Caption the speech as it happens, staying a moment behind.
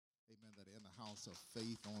House of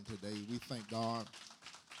Faith on today. We thank God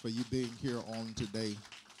for you being here on today.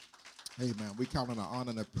 Amen. We count it an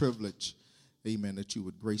honor and a privilege, amen, that you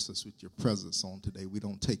would grace us with your presence on today. We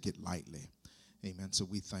don't take it lightly. Amen. So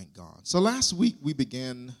we thank God. So last week we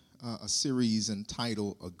began a series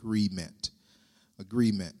entitled Agreement.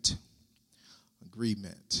 Agreement.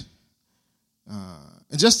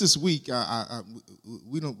 And just this week,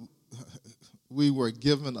 we were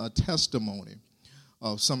given a testimony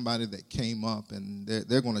of somebody that came up, and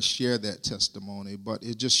they're going to share that testimony, but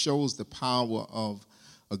it just shows the power of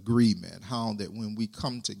agreement, how that when we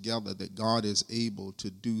come together that God is able to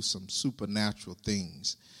do some supernatural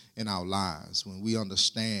things in our lives when we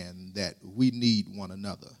understand that we need one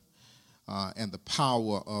another, and the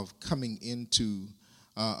power of coming into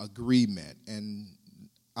agreement. And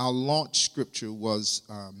our launch scripture was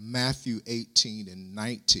Matthew 18 and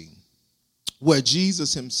 19, where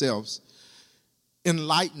Jesus himself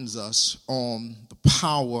enlightens us on the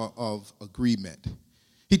power of agreement.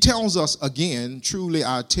 He tells us again, truly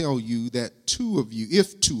I tell you that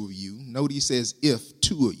if two of you, note he says if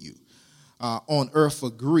two of you on earth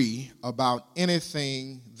agree about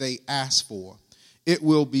anything they ask for, it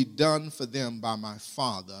will be done for them by my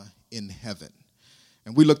Father in heaven.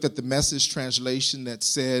 And we looked at the Message translation that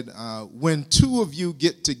said, when two of you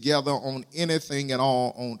get together on anything at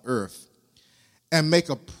all on earth and make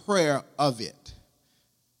a prayer of it,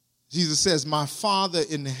 Jesus says, my Father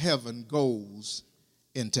in heaven goes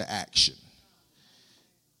into action.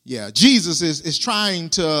 Yeah, Jesus is trying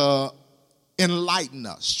to enlighten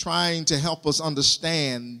us, trying to help us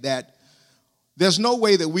understand that there's no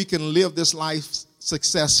way that we can live this life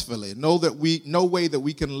successfully. No way that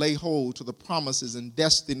we can lay hold to the promises and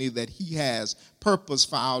destiny that he has purpose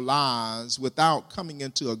for our lives without coming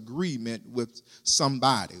into agreement with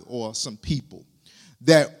somebody or some people.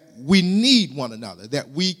 That we need one another, that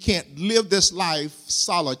we can't live this life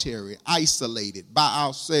solitary, isolated by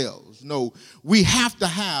ourselves. No, we have to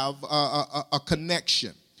have a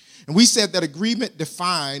connection. And we said that agreement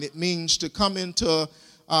defined, it means to come into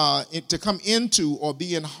or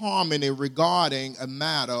be in harmony regarding a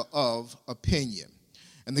matter of opinion.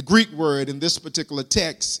 And the Greek word in this particular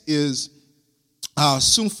text is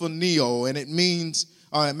symphonio, and it means,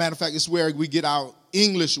 matter of fact, it's where we get our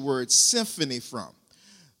English word symphony from.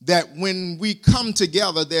 That when we come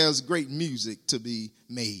together, there's great music to be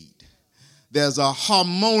made. There's a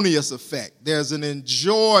harmonious effect. There's an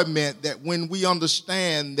enjoyment that when we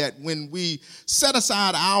understand that when we set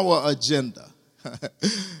aside our agenda,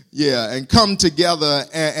 and come together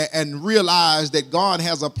and realize that God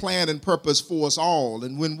has a plan and purpose for us all.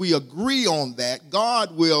 And when we agree on that,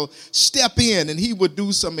 God will step in and he will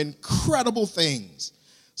do some incredible things.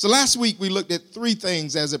 So last week we looked at three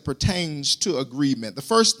things as it pertains to agreement. The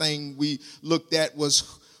first thing we looked at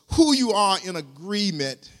was who you are in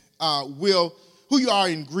agreement with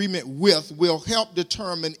will help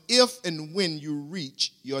determine if and when you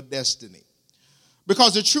reach your destiny.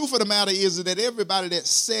 Because the truth of the matter is that everybody that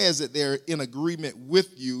says that they're in agreement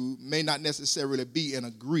with you may not necessarily be in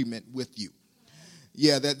agreement with you.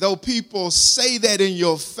 Yeah, that though people say that in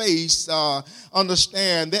your face,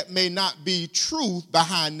 understand that may not be truth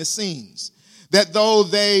behind the scenes. That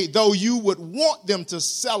though you would want them to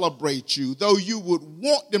celebrate you, though you would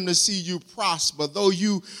want them to see you prosper, though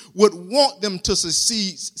you would want them to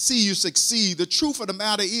see you succeed, the truth of the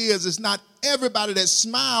matter is not everybody that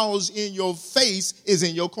smiles in your face is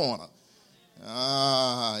in your corner.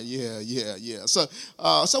 So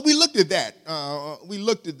we looked at that.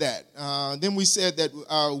 Then we said that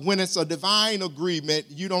when it's a divine agreement,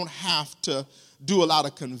 you don't have to do a lot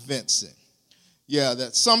of convincing. Yeah,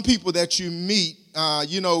 that some people that you meet,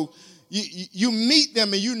 you meet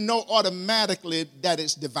them and you know automatically that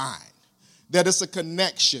it's divine, that it's a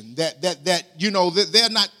connection, that they're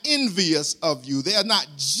not envious of you, they're not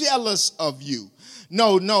jealous of you.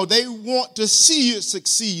 No, they want to see you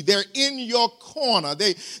succeed. They're in your corner.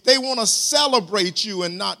 They want to celebrate you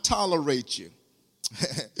and not tolerate you.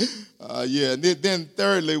 And then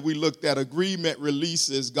thirdly, we looked at agreement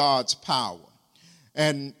releases God's power.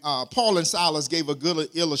 And Paul and Silas gave a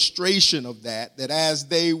good illustration of that as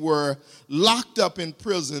they were locked up in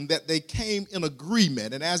prison, that they came in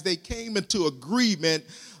agreement. And as they came into agreement,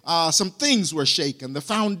 some things were shaken. The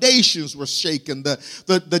foundations were shaken.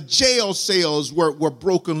 The jail cells were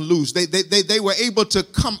broken loose. They were able to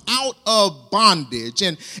come out of bondage.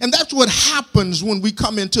 And that's what happens when we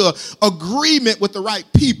come into agreement with the right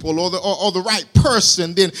people or the right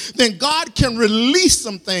person. Then God can release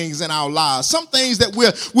some things in our lives. Some things that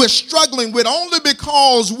we're struggling with only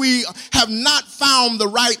because we have not found the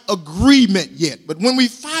right agreement yet. But when we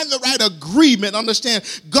find the right agreement, understand,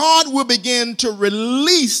 God will begin to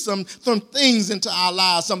release some things into our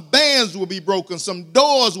lives. Some bands will be broken. Some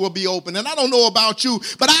doors will be open. And I don't know about you,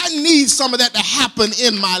 but I need some of that to happen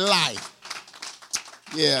in my life.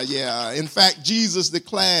 Yeah. In fact, Jesus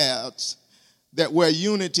declares that where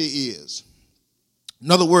unity is,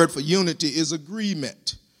 another word for unity is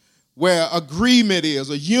agreement. Where agreement is,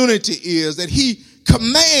 or unity is, that he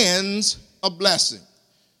commands a blessing.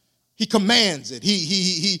 He commands it.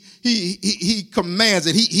 He commands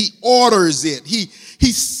it. He orders it. He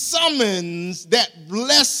summons that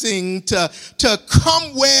blessing to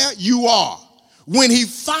come where you are when he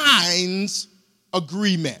finds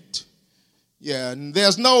agreement. Yeah, and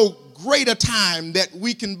there's no greater time that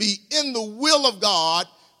we can be in the will of God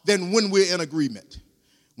than when we're in agreement.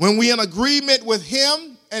 When we're in agreement with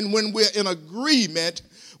him and when we're in agreement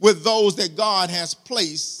with those that God has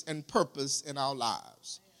placed and purpose in our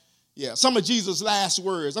lives. Yeah, some of Jesus' last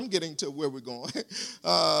words, I'm getting to where we're going.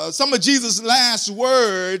 Some of Jesus' last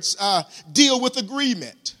words deal with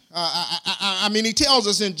agreement. I mean, he tells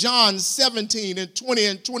us in John 17 and 20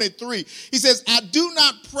 and 23, he says, I do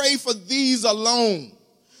not pray for these alone,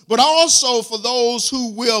 but also for those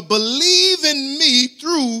who will believe in me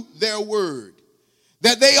through their word,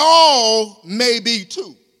 that they all may be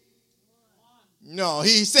two. No,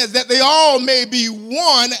 he says that they all may be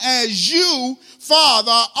one as you,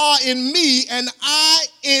 Father, are in me and I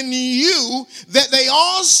in you, that they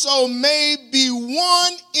also may be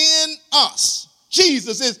one in us.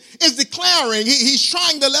 Jesus is declaring, he's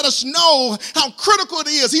trying to let us know how critical it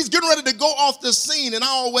is. He's getting ready to go off the scene. And I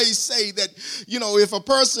always say that, if a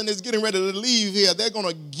person is getting ready to leave here, they're going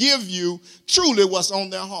to give you truly what's on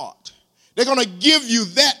their heart. They're going to give you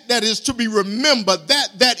that is to be remembered,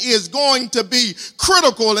 that is going to be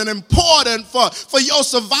critical and important for your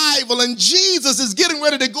survival. And Jesus is getting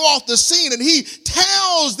ready to go off the scene, and he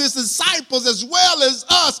tells his disciples as well as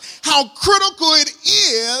us how critical it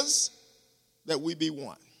is that we be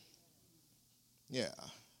one. Yeah.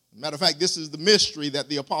 Matter of fact, this is the mystery that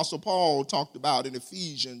the Apostle Paul talked about in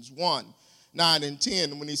Ephesians 1, 9 and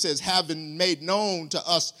 10, when he says, having made known to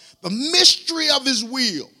us the mystery of his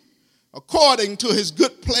will, according to his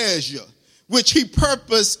good pleasure, which he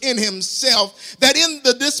purposed in himself, that in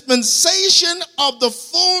the dispensation of the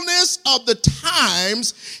fullness of the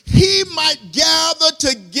times, he might gather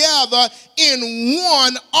together in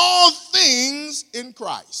one all things in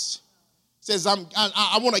Christ. It says,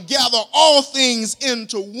 I want to gather all things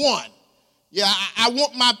into one. Yeah, I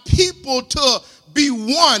want my people to be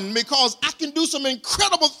one, because I can do some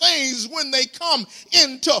incredible things when they come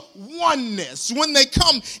into oneness, when they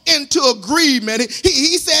come into agreement.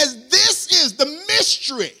 He says this is the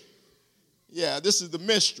mystery. Yeah, this is the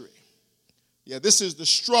mystery. Yeah, this is the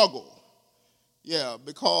struggle. Yeah,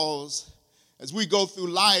 because as we go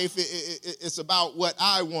through life, it's about what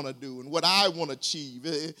I want to do and what I want to achieve.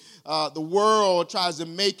 The world tries to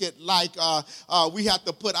make it like we have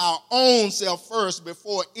to put our own self first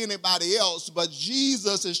before anybody else. But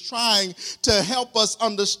Jesus is trying to help us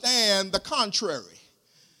understand the contrary.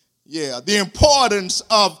 Yeah, the importance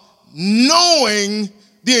of knowing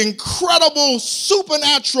the incredible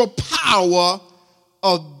supernatural power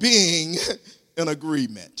of being in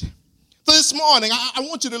agreement. So this morning, I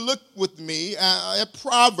want you to look with me at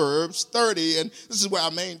Proverbs 30, and this is where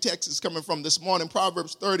our main text is coming from this morning,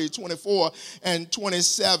 Proverbs 30, 24 and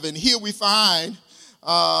 27. Here we find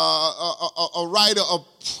a writer of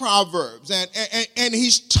Proverbs, and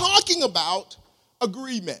he's talking about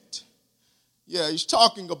agreement. Yeah, he's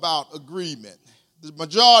talking about agreement. The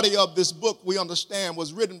majority of this book, we understand,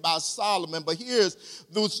 was written by Solomon, but here's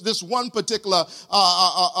this one particular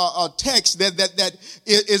text that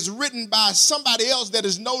is written by somebody else that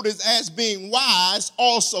is noted as being wise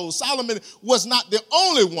also. Solomon was not the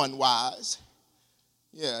only one wise.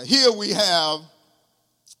 Yeah, here we have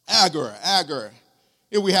Agur.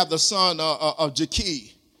 Here we have the son of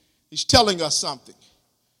Jakeh. He's telling us something.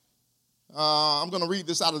 I'm going to read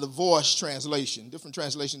this out of the Voice translation, different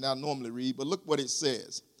translation than I normally read, but look what it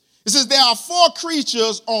says. It says, there are 4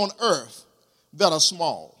 creatures on earth that are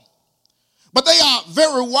small, but they are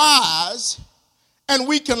very wise, and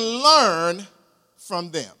we can learn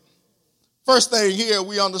from them. First thing here,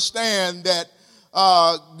 we understand that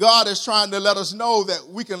God is trying to let us know that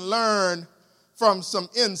we can learn from some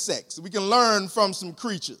insects. We can learn from some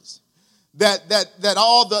creatures. That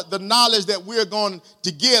all the knowledge that we're going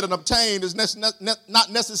to get and obtain is not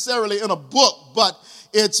necessarily in a book, but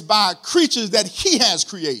it's by creatures that he has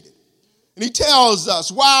created. And he tells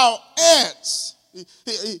us wild ants,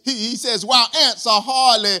 he says wild ants are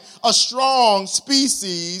hardly a strong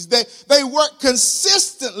species. They work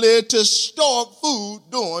consistently to store up food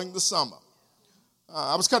during the summer.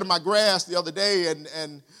 I was cutting my grass the other day,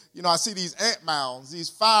 and I see these ant mounds, these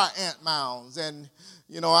fire ant mounds, and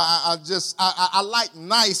I like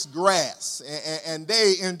nice grass, and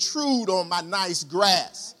they intrude on my nice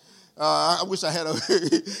grass. I wish I had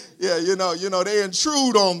they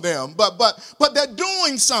intrude on them, but they're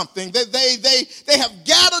doing something. They have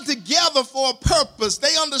gathered together for a purpose.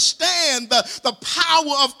 They understand the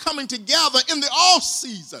power of coming together in the off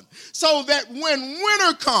season, so that when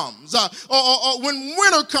winter comes,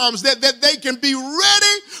 that they can be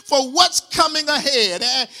ready for what's coming ahead.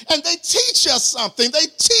 And they teach us something. They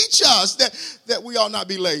teach us that we ought not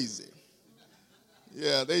be lazy.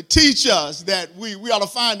 Yeah, they teach us that we ought to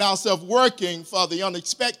find ourselves working for the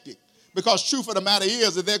unexpected. Because truth of the matter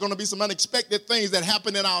is that there are going to be some unexpected things that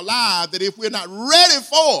happen in our lives that if we're not ready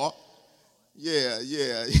for,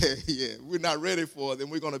 we're not ready for, then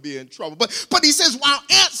we're going to be in trouble. But he says, while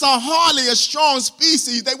ants are hardly a strong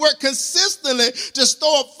species, they work consistently to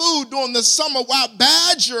store up food during the summer, while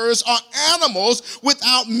badgers are animals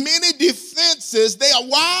without many defenses. They are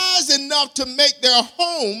wise enough to make their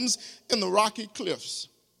homes in the rocky cliffs.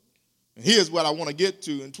 And here's what I want to get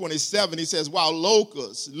to. In 27, he says, while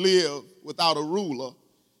locusts live without a ruler,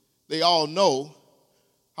 they all know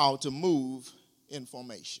how to move in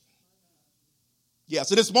formation. Yeah,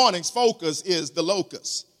 so this morning's focus is the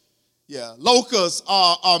locusts. Yeah, locusts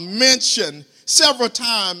are mentioned several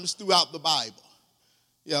times throughout the Bible.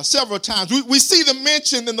 Yeah, several times. We see them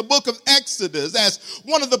mentioned in the book of Exodus as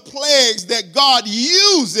one of the plagues that God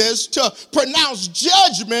uses to pronounce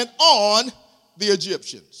judgment on the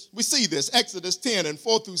Egyptians. We see this, Exodus 10 and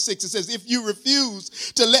 4 through 6. It says, if you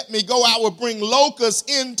refuse to let me go, I will bring locusts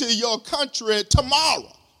into your country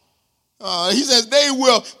tomorrow. He says they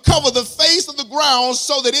will cover the face of the ground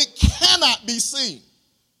so that it cannot be seen.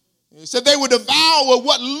 He said they will devour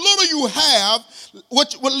what little you have,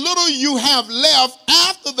 what little you have left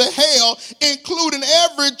after the hail, including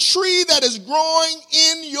every tree that is growing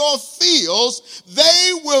in your fields.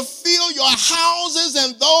 They will fill your houses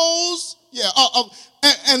and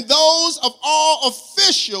those of all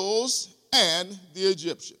officials and the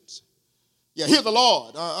Egyptians. Yeah, hear the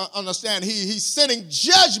Lord. Understand, he's sending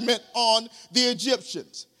judgment on the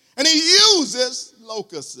Egyptians. And he uses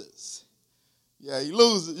locusts. Yeah, he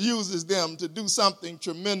uses them to do something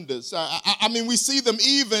tremendous. I mean, we see them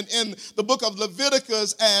even in the book of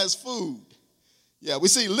Leviticus as food. Yeah, we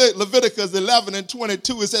see Leviticus 11 and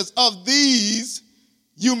 22. It says, of these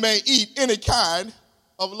you may eat any kind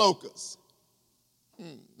of locust.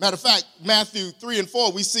 Matter of fact, Matthew 3 and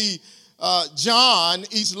 4, we see John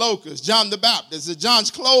eats locusts. John the Baptist.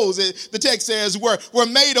 John's clothes, the text says, were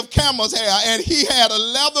made of camel's hair, and he had a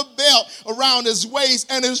leather belt around his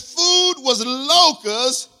waist, and his food was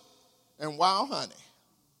locusts and wild honey.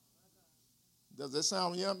 Does that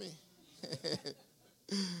sound yummy?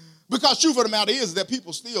 Because truth of the matter is that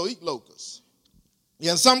people still eat locusts.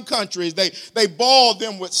 In some countries, they boil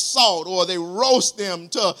them with salt, or they roast them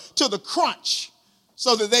to the crunch,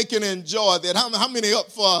 so that they can enjoy that. How many up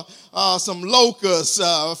for some locusts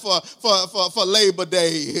for Labor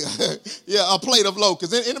Day? Yeah, a plate of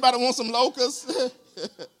locusts. Anybody want some locusts?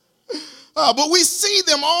 But we see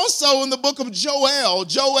them also in the book of Joel.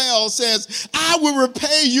 Joel says, I will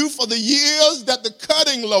repay you for the years that the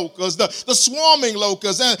cutting locusts, the swarming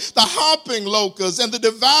locusts, and the hopping locusts, and the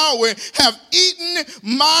devouring have eaten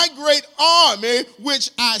my great army, which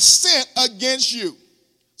I sent against you.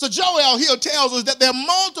 So Joel here tells us that there are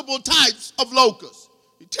multiple types of locusts.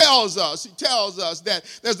 He tells us that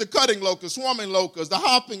there's the cutting locust, swarming locust, the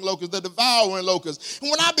hopping locust, the devouring locust. And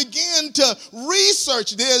when I began to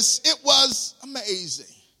research this, it was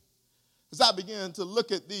amazing. As I began to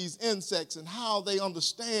look at these insects and how they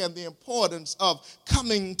understand the importance of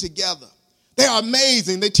coming together. They are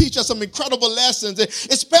amazing. They teach us some incredible lessons,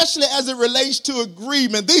 especially as it relates to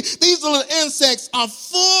agreement. These little insects are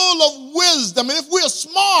full of wisdom. And if we're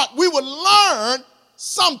smart, we would learn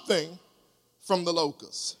something from the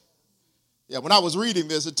locusts. Yeah, when I was reading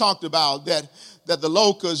this, it talked about that the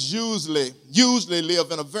locusts usually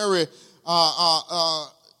live in a very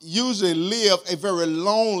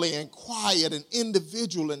lonely and quiet and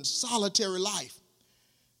individual and solitary life.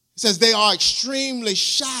 It says they are extremely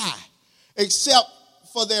shy except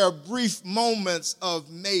for their brief moments of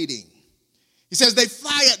mating. He says they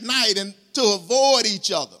fly at night and to avoid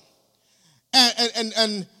each other.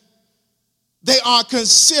 And they are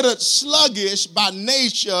considered sluggish by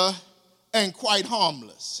nature and quite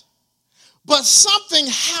harmless. But something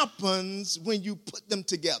happens when you put them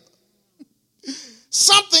together.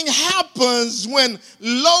 Something happens when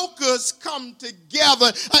locusts come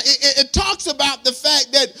together. It talks about the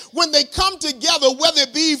fact that when they come together, whether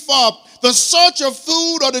it be for the search of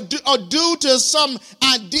food or due to some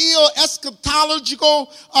ideal eschatological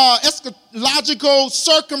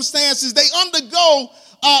circumstances, they undergo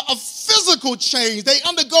a physical change. They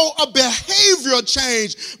undergo a behavioral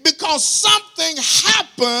change because something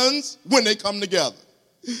happens when they come together.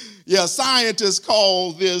 Yeah, scientists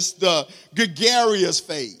call this the gregarious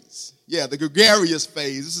phase. Yeah, the gregarious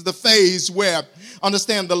phase. This is the phase where,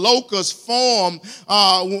 understand, the locusts form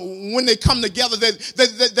when they come together. They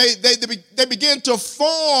begin to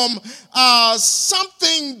form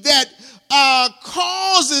something that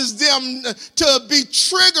causes them to be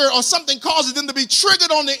triggered, or something causes them to be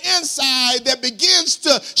triggered on the inside that begins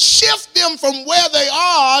to shift them from where they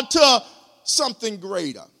are to something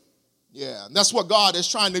greater. Yeah, and that's what God is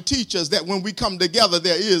trying to teach us, that when we come together,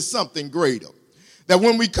 there is something greater. That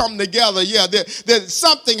when we come together, that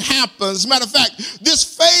something happens. Matter of fact, this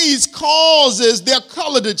phase causes their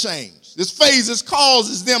color to change. This phase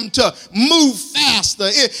causes them to move faster.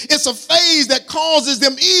 It's a phase that causes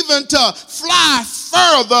them even to fly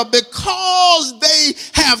further because they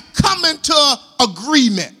have come into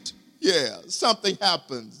agreement. Yeah, something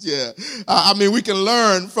happens. Yeah. We can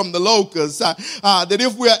learn from the locusts that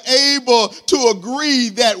if we're able to agree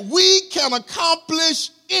that we can accomplish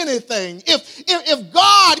anything, if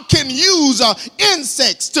God can use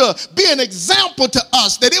insects to be an example to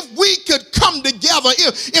us, that if we could come together,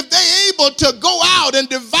 if they're able to go out and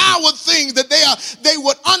devour things that they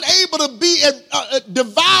were unable to be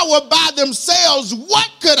devoured by themselves, what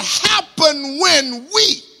could happen when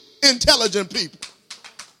we, intelligent people,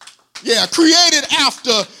 created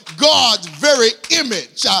after God's very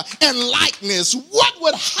image and likeness, what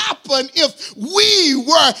would happen if we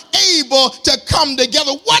were able to come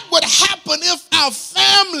together? What would happen if our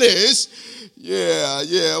families,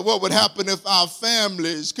 what would happen if our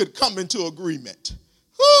families could come into agreement?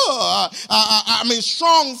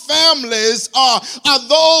 Strong families are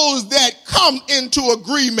those that come into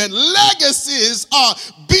agreement. Legacies are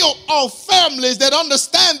built off families that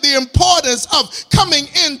understand the importance of coming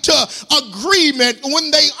into agreement,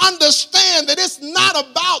 when they understand that it's not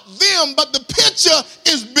about them, but the picture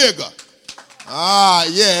is bigger.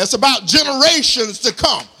 It's about generations to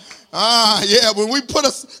come. When we put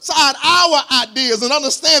aside our ideas and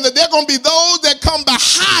understand that there are going to be those that come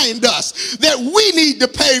behind us that we need to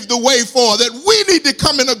pave the way for, that we need to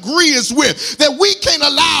come in agreement with, that we can't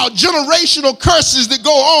allow generational curses to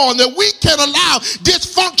go on, that we can't allow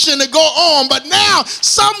dysfunction to go on. But now,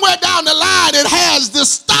 somewhere down the line, it has to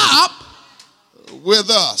stop with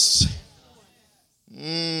us.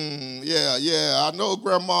 I know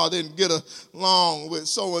grandma didn't get along with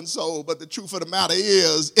so-and-so, but the truth of the matter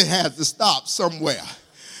is it has to stop somewhere.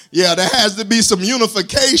 There has to be some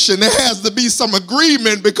unification. There has to be some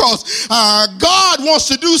agreement, because God wants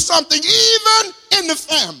to do something even in the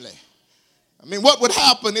family. What would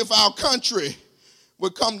happen if our country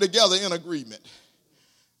would come together in agreement?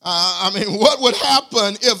 What would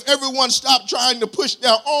happen if everyone stopped trying to push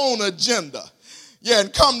their own agenda?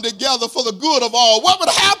 And come together for the good of all? What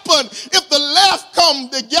would happen if the left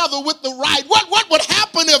come together with the right? What would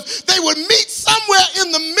happen if they would meet somewhere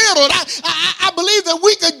in the middle? I believe that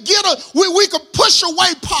we could push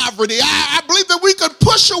away poverty. I believe that we could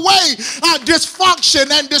push away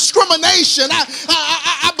dysfunction and discrimination.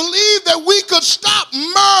 I believe that we could stop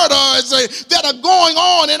murders that are going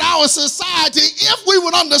on in our society if we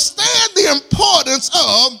would understand the importance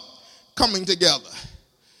of coming together.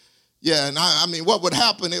 What would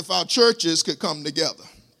happen if our churches could come together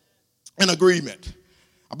in agreement?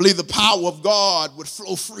 I believe the power of God would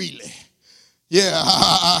flow freely.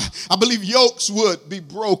 I believe yokes would be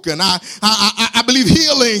broken. I believe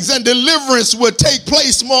healings and deliverance would take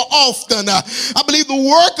place more often. I believe the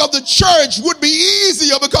work of the church would be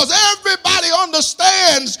easier because everybody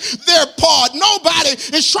understands their part. Nobody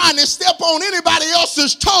is trying to step on anybody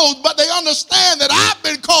else's toes, but they understand that I've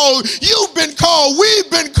been called, you've been called, we've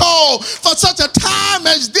been called for such a time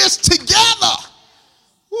as this together.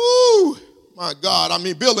 Woo! My God,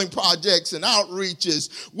 building projects and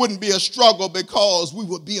outreaches wouldn't be a struggle because we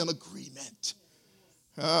would be in agreement.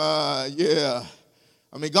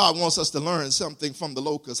 I mean, God wants us to learn something from the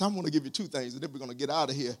locusts. I'm going to give you two things, and then we're going to get out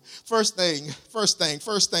of here. First thing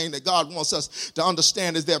that God wants us to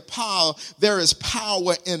understand is there is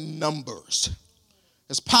power in numbers.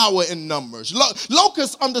 There's power in numbers.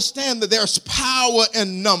 Locusts understand that there's power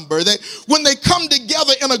in number. When they come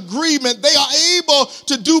together in agreement, they are able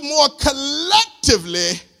to do more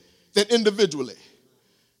collectively than individually.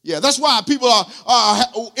 Yeah, that's why people are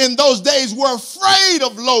in those days were afraid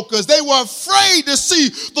of locusts. They were afraid to see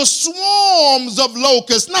the swarms of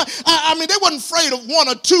locusts. Now, I mean, they weren't afraid of one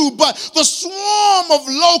or two, but the swarm of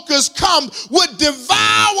locusts would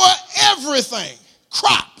devour everything.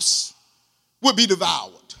 Crops would be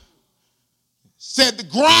devoured. Said the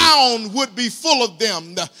ground would be full of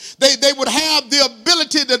them. They would have the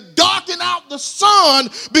ability to darken out the sun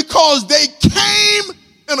because they came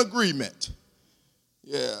in agreement.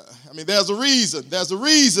 Yeah, I mean, there's a reason. There's a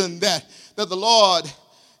reason that the Lord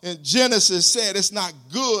in Genesis said it's not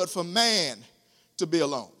good for man to be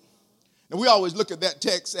alone. And we always look at that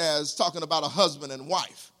text as talking about a husband and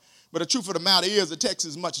wife. But the truth of the matter is the text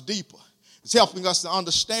is much deeper. It's helping us to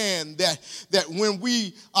understand that when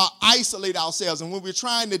we isolate ourselves and when we're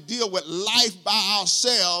trying to deal with life by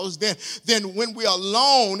ourselves, then when we're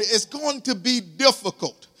alone, it's going to be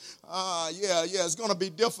difficult. It's going to be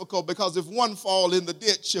difficult because if one fall in the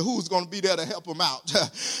ditch, who's going to be there to help them out?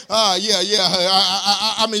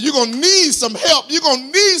 I mean, you're going to need some help. You're going to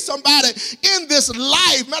need somebody in this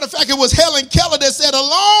life. Matter of fact, it was Helen Keller that said,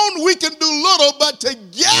 alone we can do little, but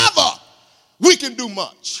together we can do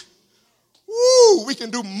much. Woo, we can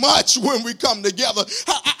do much when we come together.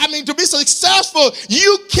 I mean, to be successful,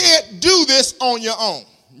 you can't do this on your own.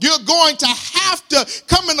 You're going to have to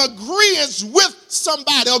come in agreement with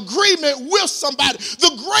somebody. The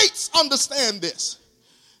greats understand this.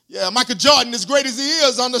 Yeah, Michael Jordan, as great as he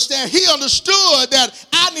is, he understood that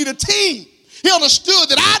I need a team. He understood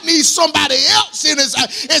that I need somebody else in as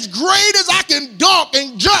great as I can dunk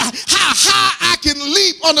and jump, how high I can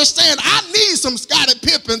leap. Understand, I need some Scottie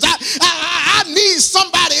Pippens. I need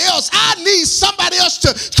somebody else. I need somebody else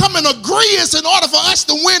to come in agreement in order for us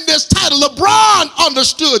to win this title. LeBron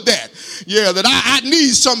understood that. Yeah, that I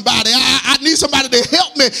need somebody. I need somebody to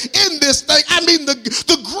help me in this thing. I mean,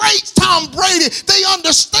 the greats, Tom Brady, they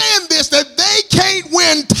understand this, that they can't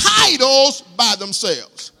win titles by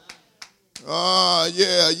themselves.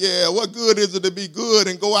 What good is it to be good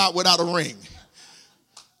and go out without a ring?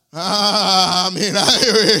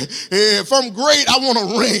 If I'm great, I want a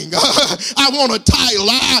ring. I want a title.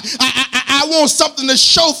 I want something to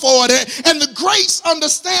show for it. And the greats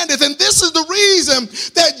understand it. And this is the reason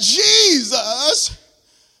that Jesus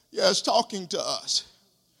is talking to us.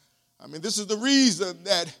 I mean, this is the reason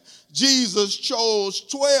that Jesus chose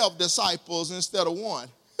 12 disciples instead of one.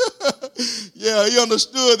 Yeah, he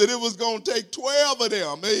understood that it was going to take 12 of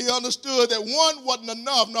them. He understood that one wasn't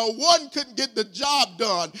enough. No, one couldn't get the job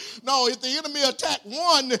done. No, if the enemy attacked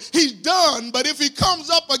one, he's done. But if he comes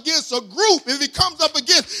up against a group, if he comes up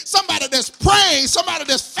against somebody that's praying, somebody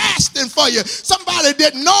that's fasting for you, somebody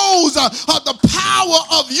that knows the power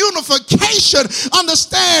of unification,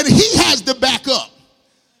 understand he has to back up.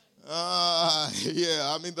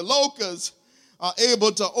 The locusts are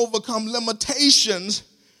able to overcome limitations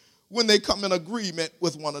when they come in agreement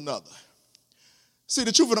with one another. See,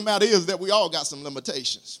 the truth of the matter is that we all got some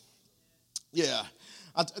limitations. Yeah,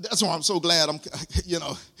 that's why I'm so glad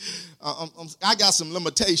I got some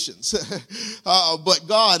limitations. But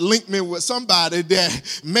God linked me with somebody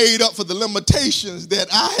that made up for the limitations that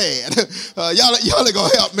I had. Y'all ain't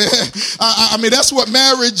gonna help me. I mean, that's what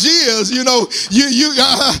marriage is. You know, you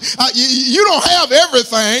don't have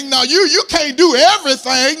everything. Now you can't do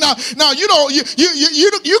everything. Now you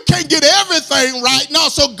can't get everything right. Now,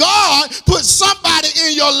 so God put somebody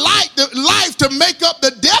in your life to make up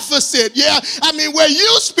the deficit. Yeah, I mean, where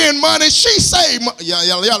you spend money, she save money.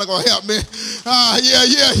 Y'all ain't gonna help me.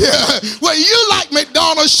 Well, you like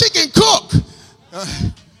McDonald's, she can cook.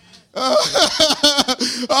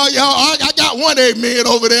 I got one amen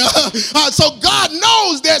over there. So God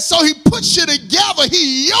knows that, so he puts you together.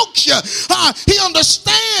 He yokes you. He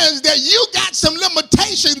understands that you got some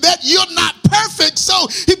limitation, that you're not perfect. So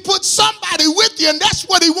he puts somebody with you, and that's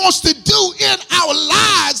what he wants to do in our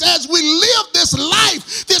lives as we live this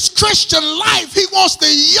life, this Christian life. He wants to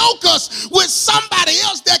yoke us with somebody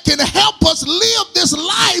else that can help us live this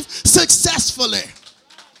life successfully.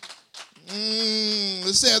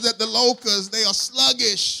 It says that the locusts, they are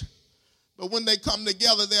sluggish, but when they come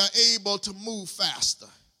together, they are able to move faster.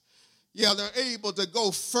 Yeah, they're able to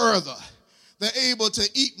go further They're able to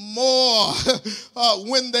eat more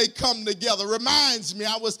when they come together. Reminds me,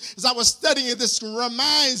 as I was studying this,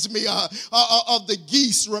 reminds me of the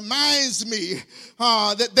geese. Reminds me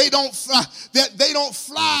that they don't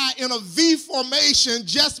fly in a V formation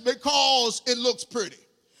just because it looks pretty.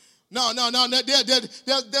 No.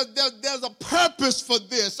 There's a purpose for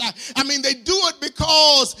this. I mean, they do it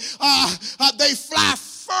because they fly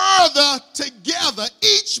further together.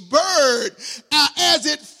 Each bird, as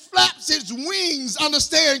it flaps its wings,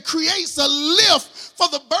 understand, creates a lift for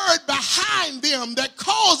the bird behind them that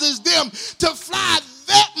causes them to fly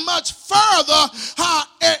that much further,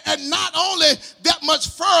 and not only that much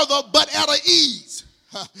further, but at an ease.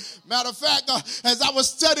 Matter of fact, as I was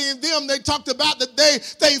studying them, they talked about that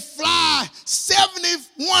they fly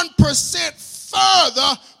 71%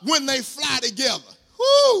 further when they fly together.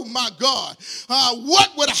 Oh, my God.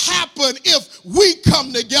 What would happen if we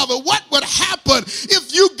come together? What would happen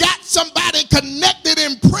if you got somebody connected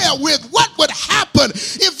in prayer with? What would happen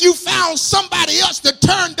if you found somebody else to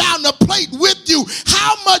turn down the plate with you?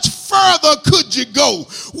 How much further could you go?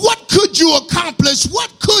 What could you accomplish?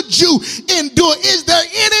 What could you endure? Is there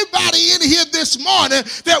anybody in here this morning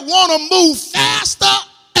that want to move faster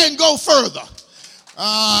and go further?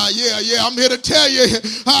 Yeah, I'm here to tell you,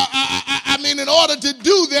 I mean, in order to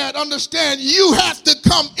do that, understand, you have to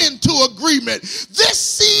come into agreement. This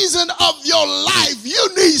season of your life, you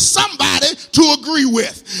need somebody to agree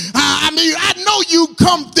with. I mean, I know you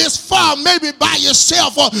come this far maybe by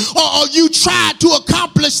yourself or you tried to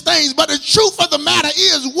accomplish things, but the truth of the matter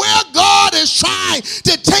is where God is trying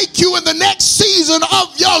to take you in the next season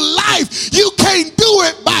of your life, you can't do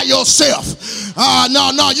it by yourself.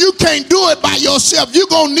 No, you can't do it by yourself. You're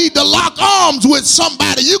going to need to lock arms with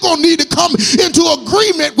somebody. You're going to need to come into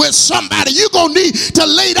agreement with somebody. You're going to need to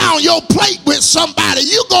lay down your plate with somebody.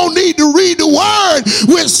 You're going to need to read the word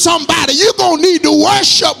with somebody. You're going to need to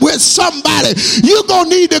worship with somebody. You're going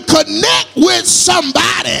to need to connect with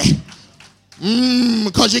somebody.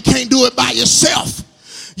 Because you can't do it by yourself.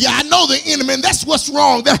 Yeah, I know the enemy, and that's what's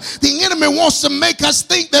wrong. The enemy wants to make us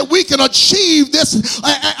think that we can achieve this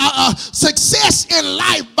success in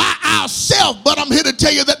life by ourselves. But I'm here to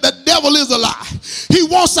tell you that the devil is a lie. He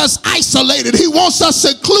wants us isolated. He wants us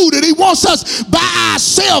secluded. He wants us by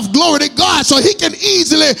ourselves, glory to God, so he can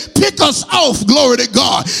easily pick us off, glory to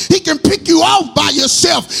God. He can pick you off by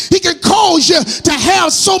yourself. He can cause you to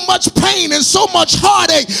have so much pain and so much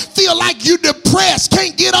heartache, feel like you're depressed,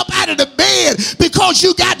 can't get up out of the bed because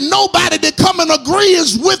you got nobody to come in agreement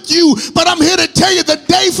with you. But I'm here to tell you the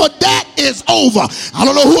day for that is over. I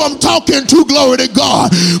don't know who I'm talking to, glory to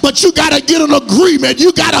God, but you got to get an agreement.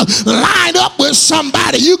 You got to line up with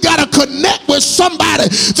somebody. You got to connect with somebody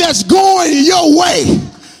that's going your way.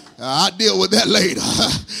 I'll deal with that later.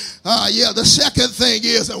 Yeah, the second thing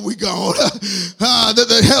is, and we gone,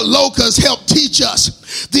 the locusts help teach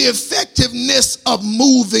us the effectiveness of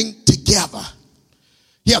moving together.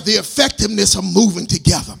 Yeah, the effectiveness of moving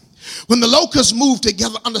together. When the locusts move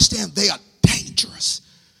together, understand they are dangerous.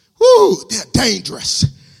 Woo, they're dangerous.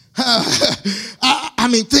 I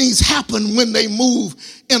mean, things happen when they move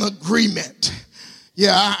in agreement.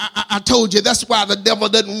 Yeah, I told you that's why the devil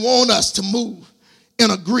doesn't want us to move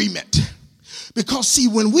in agreement. Because, see,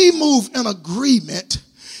 when we move in agreement,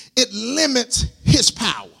 it limits his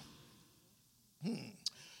power.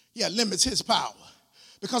 Yeah, it limits his power.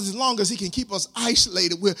 Because as long as he can keep us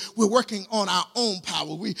isolated, we're working on our own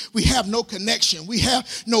power. We have no connection. We have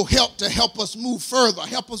no help to help us move further,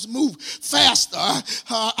 help us move faster.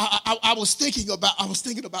 I was thinking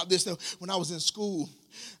about this when I was in school.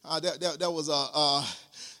 There was a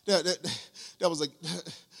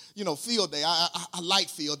field day. I like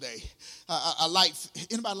field day.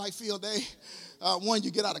 Anybody like field day? One, you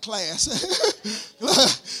get out of class.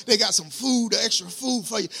 They got some food, extra food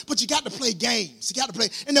for you. But you got to play games. You got to play.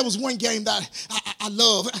 And there was one game that I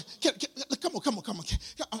love. Come on. I'm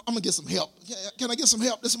going to get some help. Can I get some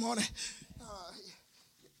help this morning?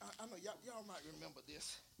 I know y'all might remember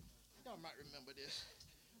this. Y'all might remember this.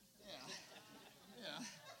 Yeah.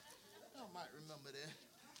 Y'all might remember this.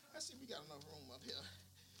 Let's see if we got enough room up here.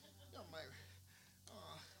 Y'all might.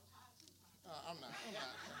 I'm not.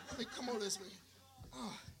 Let me come on this way.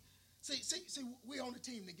 See, we're on the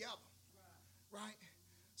team together, right?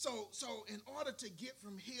 So in order to get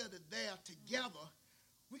from here to there together,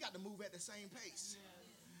 we got to move at the same pace.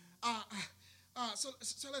 So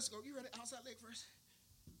let's go. You ready? Outside leg first.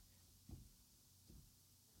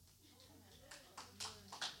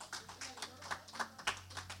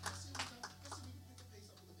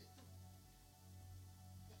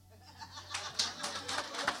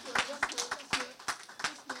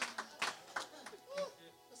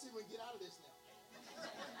 Get out of this now.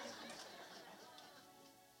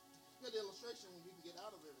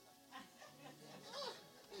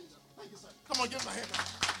 Come on, give my hand.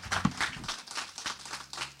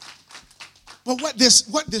 But what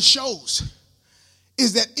this shows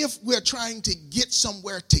is that if we're trying to get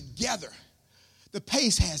somewhere together, the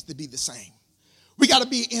pace has to be the same. We got to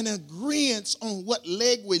be in agreement on what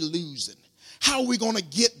leg we're losing, how we're going to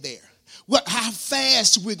get there, how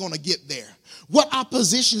fast we're going to get there, what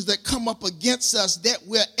oppositions that come up against us that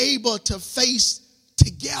we're able to face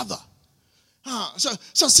together.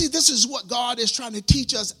 So see, this is what God is trying to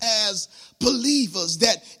teach us as believers,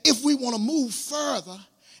 that if we want to move further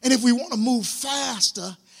and if we want to move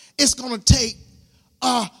faster, it's going to take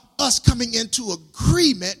us coming into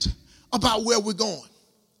agreement about where we're going.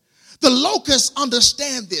 The locusts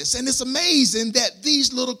understand this, and it's amazing that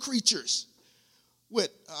these little creatures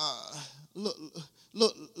with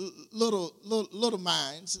little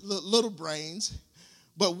minds, little brains,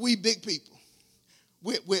 but we big people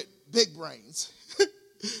with big brains.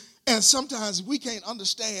 And sometimes we can't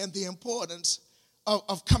understand the importance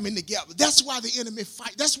of coming together. That's why the enemy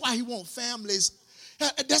fight. That's why he wants families.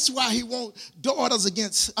 That's why he wants daughters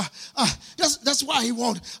against, that's why he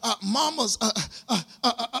wants mamas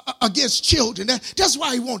against children. That's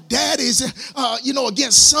why he wants daddies,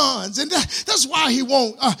 against sons. And that's why he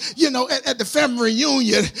wants, at the family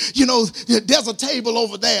reunion, there's a table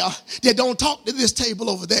over there that don't talk to this table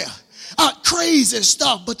over there. Crazy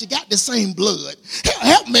stuff, but you got the same blood.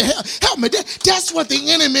 Help me. That's what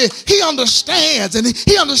the enemy, he understands. And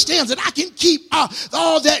he understands that I can keep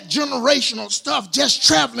all that generational stuff just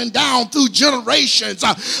traveling down through generations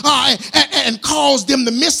and cause them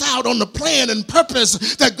to miss out on the plan and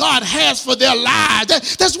purpose that God has for their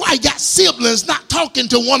lives. That's why he got siblings not talking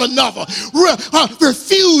to one another,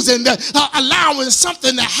 refusing, allowing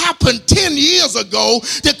something that happened 10 years ago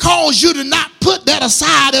to cause you to not put that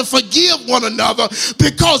aside and forgive one another,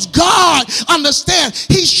 because God understands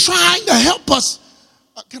he's trying to help us.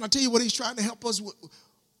 Can I tell you what he's trying to help us with?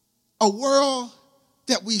 A world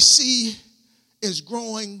that we see is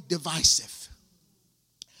growing divisive.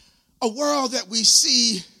 A world that we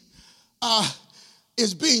see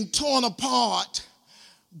is being torn apart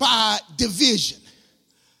by division.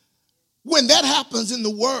 When that happens in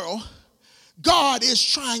the world, God is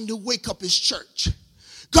trying to wake up his church.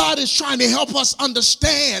 God is trying to help us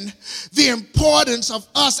understand the importance of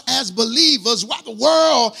us as believers. While the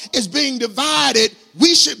world is being divided,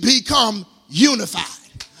 we should become unified.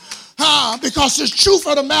 Because the truth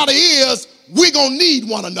of the matter is, we're going to need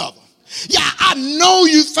one another. Yeah, I know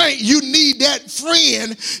you think you need that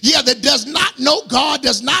friend, that does not know God,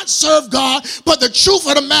 does not serve God. But the truth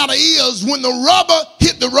of the matter is, when the rubber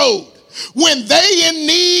hit the road, when they in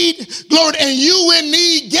need, Lord, and you in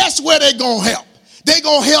need, guess where they're going to help? They're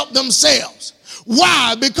going to help themselves.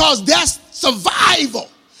 Why? Because that's survival.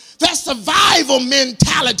 That's survival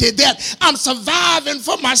mentality, that I'm surviving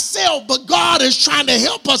for myself. But God is trying to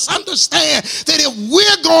help us understand that if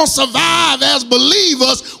we're going to survive as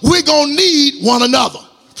believers, we're going to need one another.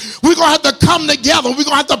 We're going to have to come together. We're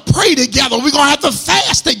going to have to pray together. We're going to have to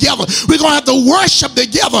fast together. We're going to have to worship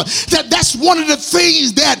together. That's one of the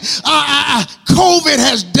things that COVID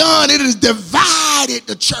has done. It has divided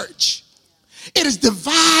the church. It has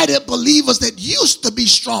divided believers that used to be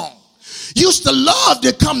strong, used to love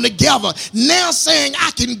to come together, now saying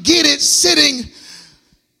I can get it sitting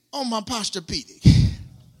on my Posturepedic.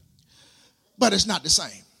 But it's not the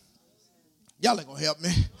same. Y'all ain't going to help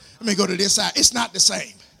me. Let me go to this side. It's not the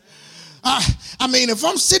same. If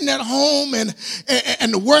I'm sitting at home and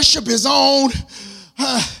the worship is on,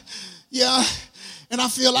 and I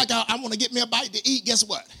feel like I want to get me a bite to eat, guess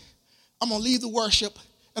what? I'm going to leave the worship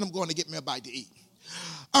and I'm going to get me a bite to eat.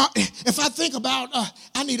 If I think about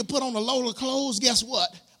I need to put on a load of clothes, guess what?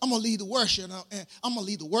 I'm going to lead the worship. I'm going to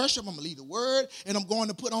lead the worship. I'm going to lead the word. And I'm going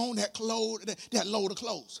to put on that load of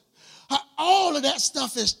clothes. All of that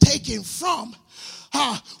stuff is taken from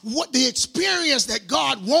what the experience that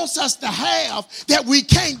God wants us to have that we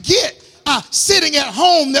can't get sitting at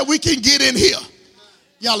home that we can get in here.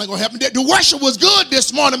 Y'all ain't gonna help me. The worship was good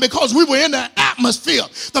this morning because we were in the atmosphere.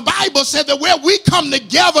 The Bible said that where we come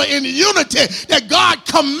together in unity, that God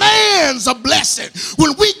commands a blessing.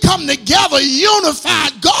 When we come together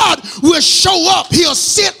unified, God will show up. He'll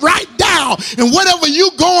sit right down. And whatever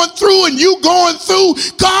you going through and you going through,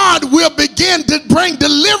 God will begin to bring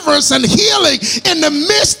deliverance and healing in the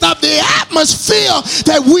midst of the atmosphere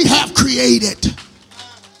that we have created.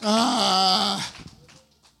 I'm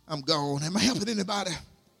gone. Am I helping anybody?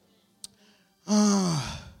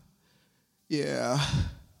 Yeah.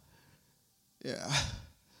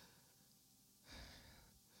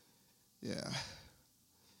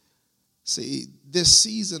 See, this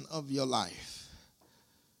season of your life,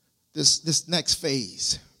 this next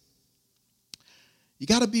phase, You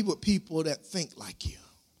got to be with people that think like you.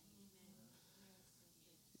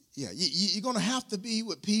 Yeah, you're going to have to be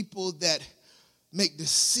with people that make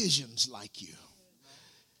decisions like you.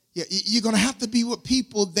 Yeah, you're going to have to be with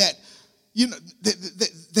people that, you know,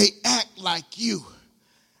 they act like you.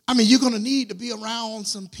 I mean, you're going to need to be around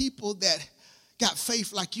some people that got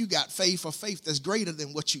faith like you got faith, or faith that's greater than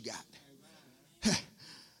what you got.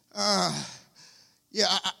 I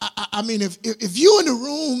mean, if you're in the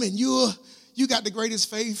room and you got the greatest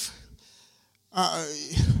faith,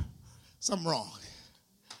 something wrong.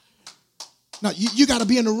 Now, you got to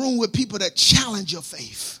be in the room with people that challenge your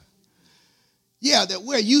faith. Yeah, that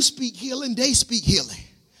where you speak healing, they speak healing.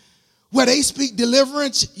 Where they speak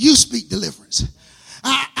deliverance, you speak deliverance.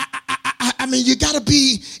 I mean, you got to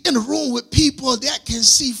be in the room with people that can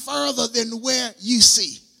see further than where you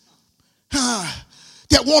see.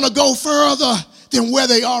 That want to go further than where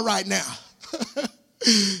they are right now.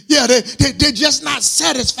 Yeah, they're just not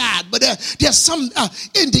satisfied, but there's some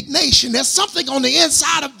indignation. There's something on the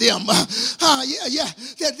inside of them. That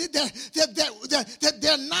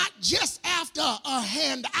they're not just after a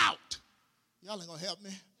handout. Y'all ain't going to help me.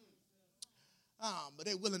 But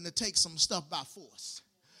they're willing to take some stuff by force.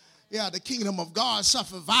 Yeah, the kingdom of God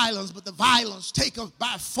suffer violence, but the violence taketh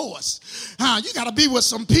by force. You got to be with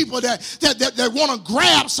some people that want to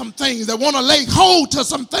grab some things, that want to lay hold to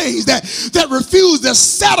some things, that refuse to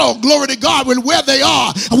settle, glory to God, with where they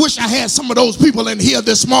are. I wish I had some of those people in here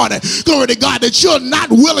this morning. Glory to God, that you're not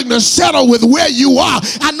willing to settle with where you are.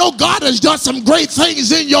 I know God has done some great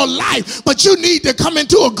things in your life, but you need to come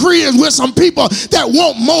into agreement with some people that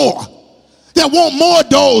want more. That want more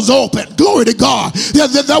doors open, glory to God.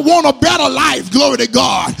 That want a better life, glory to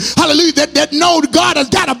God. Hallelujah. That know God has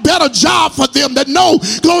got a better job for them. That know,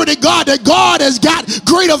 glory to God, that God has got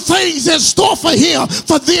greater things in store for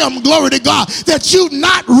them, glory to God. That you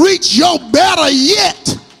not reach your better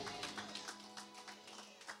yet.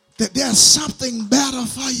 That there's something better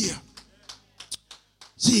for you.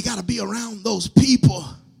 So you got to be around those people.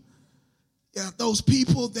 Yeah, those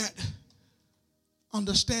people that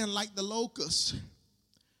understand, like the locusts,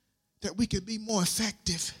 that we can be more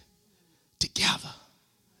effective together.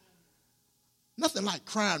 Nothing like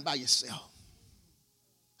crying by yourself.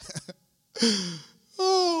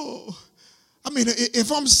 Oh, I mean,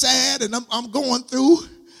 if I'm sad and I'm going through,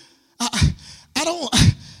 I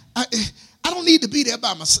don't need to be there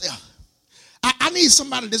by myself. I need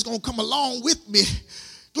somebody that's going to come along with me.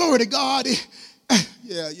 Glory to God.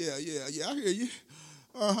 Yeah, I hear you.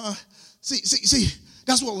 See,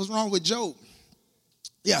 that's what was wrong with Job.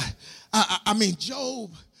 Yeah, I mean,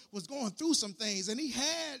 Job was going through some things, and he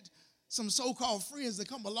had some so-called friends that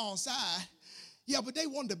come alongside. Yeah, but they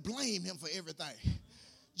wanted to blame him for everything.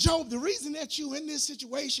 Job, the reason that you in this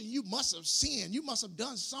situation, you must have sinned. You must have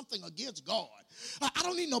done something against God. I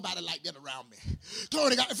don't need nobody like that around me.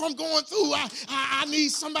 Glory to God. If I'm going through, I need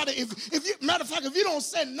somebody. If you, matter of fact, if you don't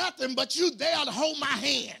say nothing, but you there to hold my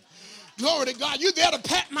hand. Glory to God. You there to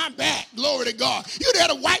pat my back. Glory to God. You there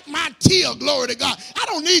to wipe my tear. Glory to God. I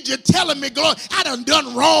don't need you telling me, glory, I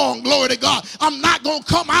done wrong. Glory to God. I'm not going to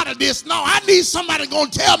come out of this. No, I need somebody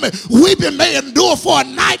going to tell me weeping may endure for a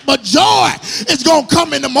night, but joy is going to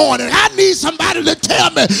come in the morning. I need somebody to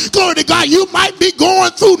tell me, glory to God, you might be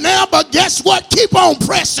going through now, but guess what? Keep on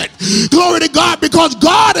pressing. Glory to God, because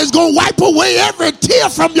God is going to wipe away every tear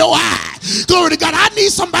from your eye. Glory to God. I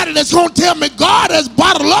need somebody that's going to tell me God has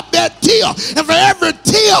bottled up that tear. And for every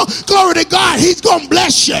tear, glory to God, he's going to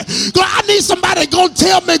bless you. I need somebody going to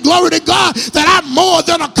tell me, glory to God, that I'm more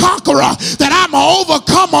than a conqueror, that I'm an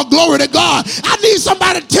overcomer, glory to God. I need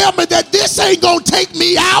somebody to tell me that this ain't going to take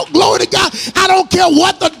me out, glory to God. I don't care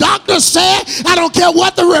what the doctor said. I don't care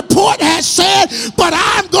what the report has said, but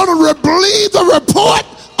I'm going to believe the report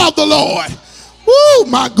of the Lord. Woo,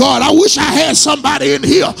 my God, I wish I had somebody in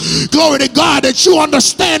here, glory to God, that you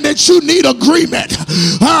understand that you need agreement.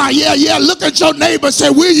 Yeah, look at your neighbor and say,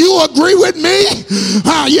 will you agree with me?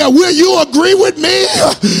 Will you agree with me?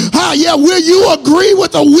 Yeah, will you agree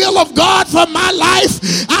with the will of God for my life?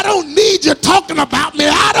 I don't need you talking about me.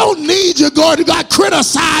 I don't need you, glory to God,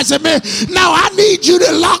 criticizing me. Now I need you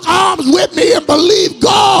to lock arms with me and believe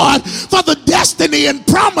God for the destiny and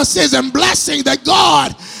promises and blessing that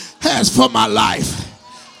God has for my life.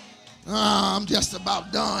 I'm just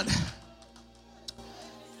about done.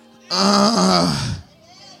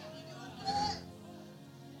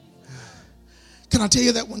 Can I tell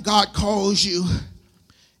you that when God calls you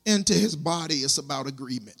into his body, it's about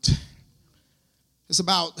agreement. It's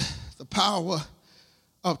about the power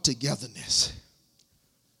of togetherness.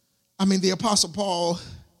 I mean, the Apostle Paul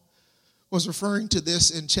was referring to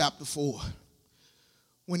this in chapter 4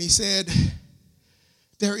 when he said,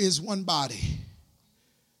 there is one body,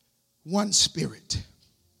 one spirit.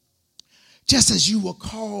 Just as you were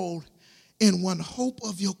called in one hope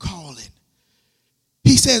of your calling.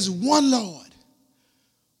 He says one Lord,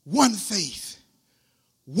 one faith,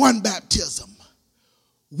 one baptism,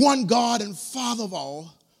 one God and Father of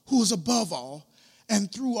all, who is above all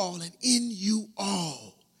and through all and in you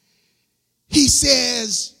all. He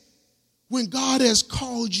says when God has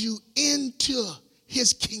called you into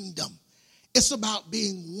his kingdom, it's about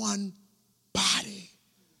being one body.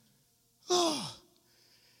 Oh.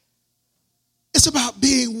 It's about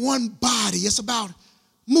being one body. It's about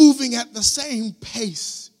moving at the same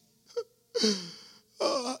pace.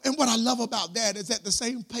 And what I love about that is at the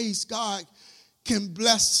same pace, God can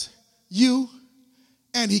bless you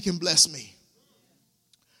and he can bless me.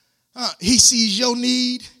 He sees your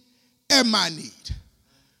need and my need.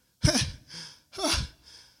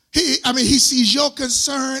 He sees your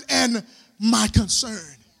concern and my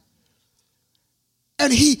concern.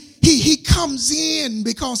 And he comes in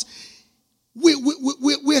because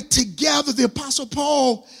we're together. The Apostle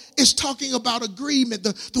Paul is talking about agreement.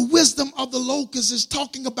 The wisdom of the locust is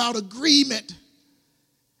talking about agreement.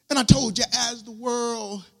 And I told you, as the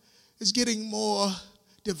world is getting more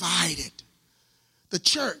divided, the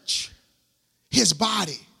church, his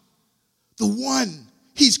body, the one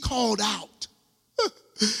he's called out,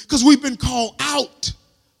 because we've been called out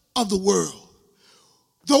of the world.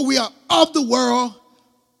 Though we are of the world,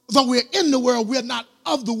 though we're in the world, we're not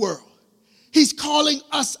of the world. He's calling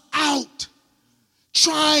us out,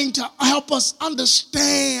 trying to help us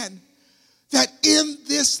understand that in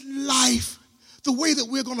this life, the way that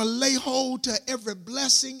we're going to lay hold to every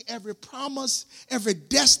blessing, every promise, every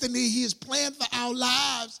destiny he has planned for our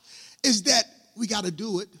lives is that we got to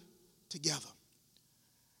do it together.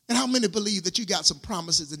 And how many believe that you got some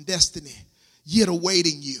promises and destiny yet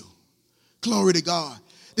awaiting you? Glory to God.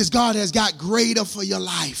 This God has got greater for your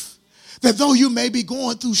life. That though you may be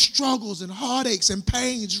going through struggles and heartaches and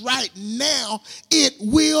pains right now, it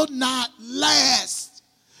will not last.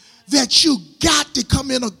 That you got to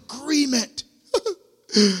come in agreement.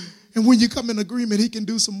 And when you come in agreement, he can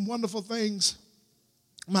do some wonderful things.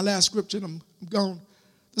 My last scripture, I'm gone.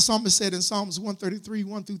 The psalmist said in Psalms 133,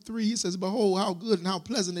 1-3, he says, behold, how good and how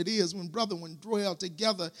pleasant it is when brethren dwell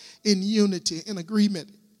together in unity, in agreement,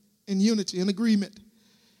 in unity, in agreement.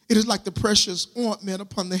 It is like the precious ointment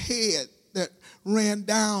upon the head that ran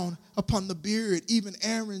down upon the beard, even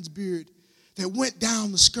Aaron's beard, that went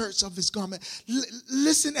down the skirts of his garment.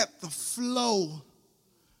 Listen at the flow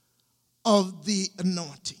of the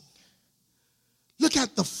anointing. Look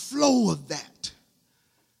at the flow of that.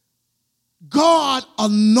 God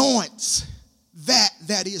anoints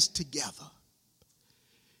that is together.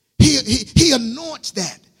 He anoints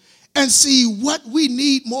that. And see, what we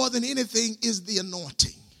need more than anything is the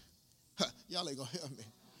anointing. Y'all ain't gonna help me.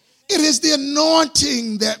 It is the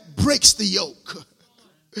anointing that breaks the yoke.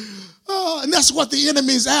 And that's what the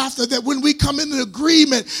enemy is after, that when we come into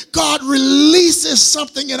agreement, God releases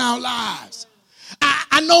something in our lives.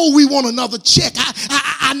 I know we want another check.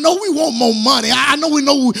 I know we want more money. I know we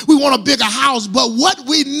want a bigger house. But what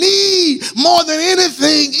we need more than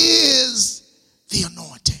anything is the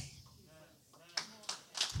anointing.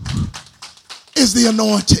 Is the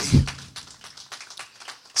anointing.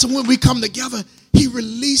 So when we come together, he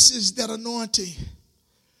releases that anointing.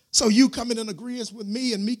 So you coming in agreement with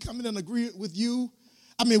me and me coming in agreement with you.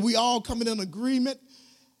 We all coming in agreement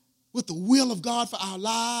with the will of God for our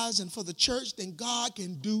lives and for the church, then God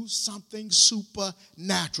can do something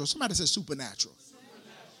supernatural. Somebody says supernatural.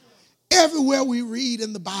 Everywhere we read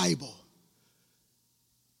in the Bible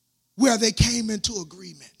where they came into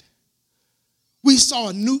agreement, we saw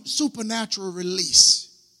a new supernatural release.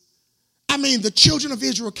 The children of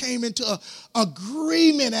Israel came into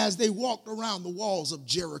agreement as they walked around the walls of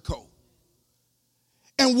Jericho.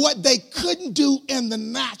 And what they couldn't do in the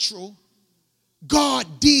natural,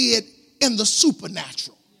 God did in the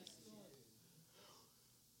supernatural.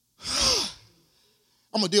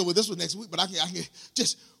 I'm going to deal with this one next week, but I can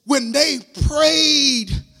just, when they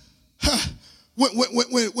prayed, when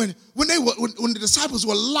the disciples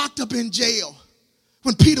were locked up in jail,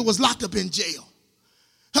 when Peter was locked up in jail,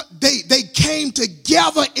 they came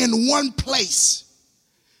together in one place,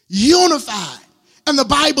 unified. And the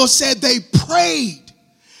Bible said they prayed.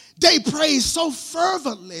 They prayed so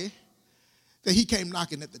fervently that he came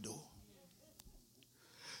knocking at the door.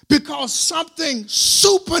 Because something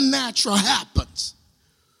supernatural happens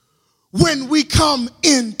when we come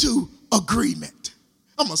into agreement.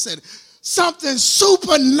 I'm going to say it. Something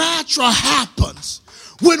supernatural happens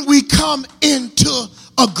when we come into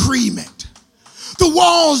agreement. the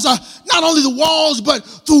walls, not only the walls, but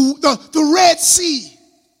the Red Sea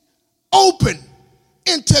open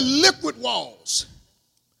into liquid walls.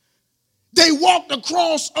 They walked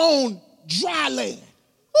across on dry land.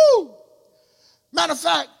 Woo. Matter of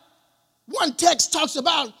fact, one text talks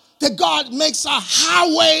about that God makes a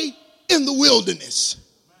highway in the wilderness.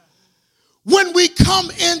 When we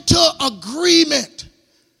come into agreement,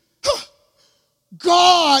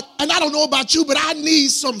 God, and I don't know about you, but I need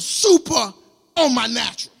some super on my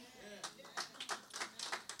natural.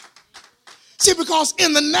 See, because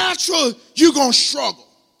in the natural, you're going to struggle.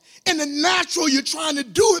 In the natural, you're trying to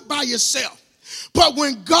do it by yourself. But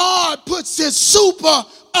when God puts his super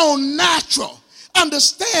on natural,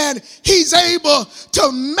 understand he's able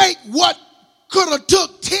to make what could have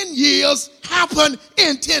took 10 years happen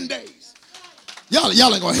in 10 days. Y'all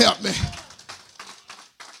ain't going to help me.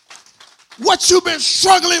 What you've been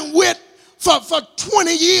struggling with for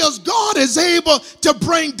 20 years, God is able to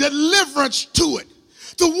bring deliverance to it.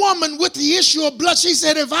 The woman with the issue of blood, she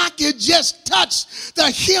said, if I could just touch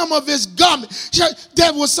the hem of his garment,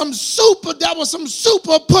 there was some super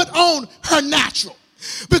put on her natural.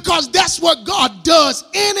 Because that's what God does.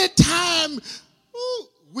 Anytime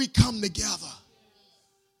we come together,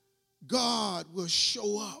 God will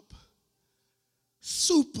show up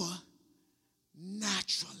supernaturally.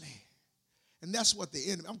 And that's what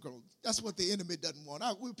the enemy, that's what the enemy doesn't want.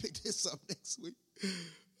 We'll pick this up next week.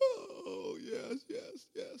 Oh, yes.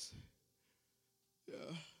 Yeah.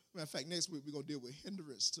 Matter of fact, next week we're going to deal with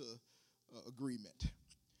hindrance to agreement.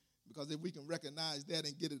 Because if we can recognize that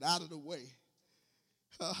and get it out of the way,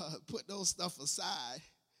 put those stuff aside,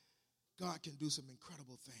 God can do some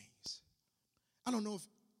incredible things. I don't know if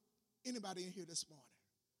anybody in here this morning,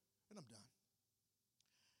 and I'm done,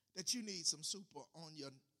 that you need some super on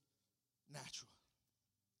your natural.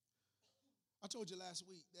 I told you last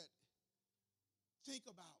week that think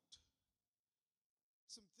about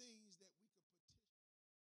some things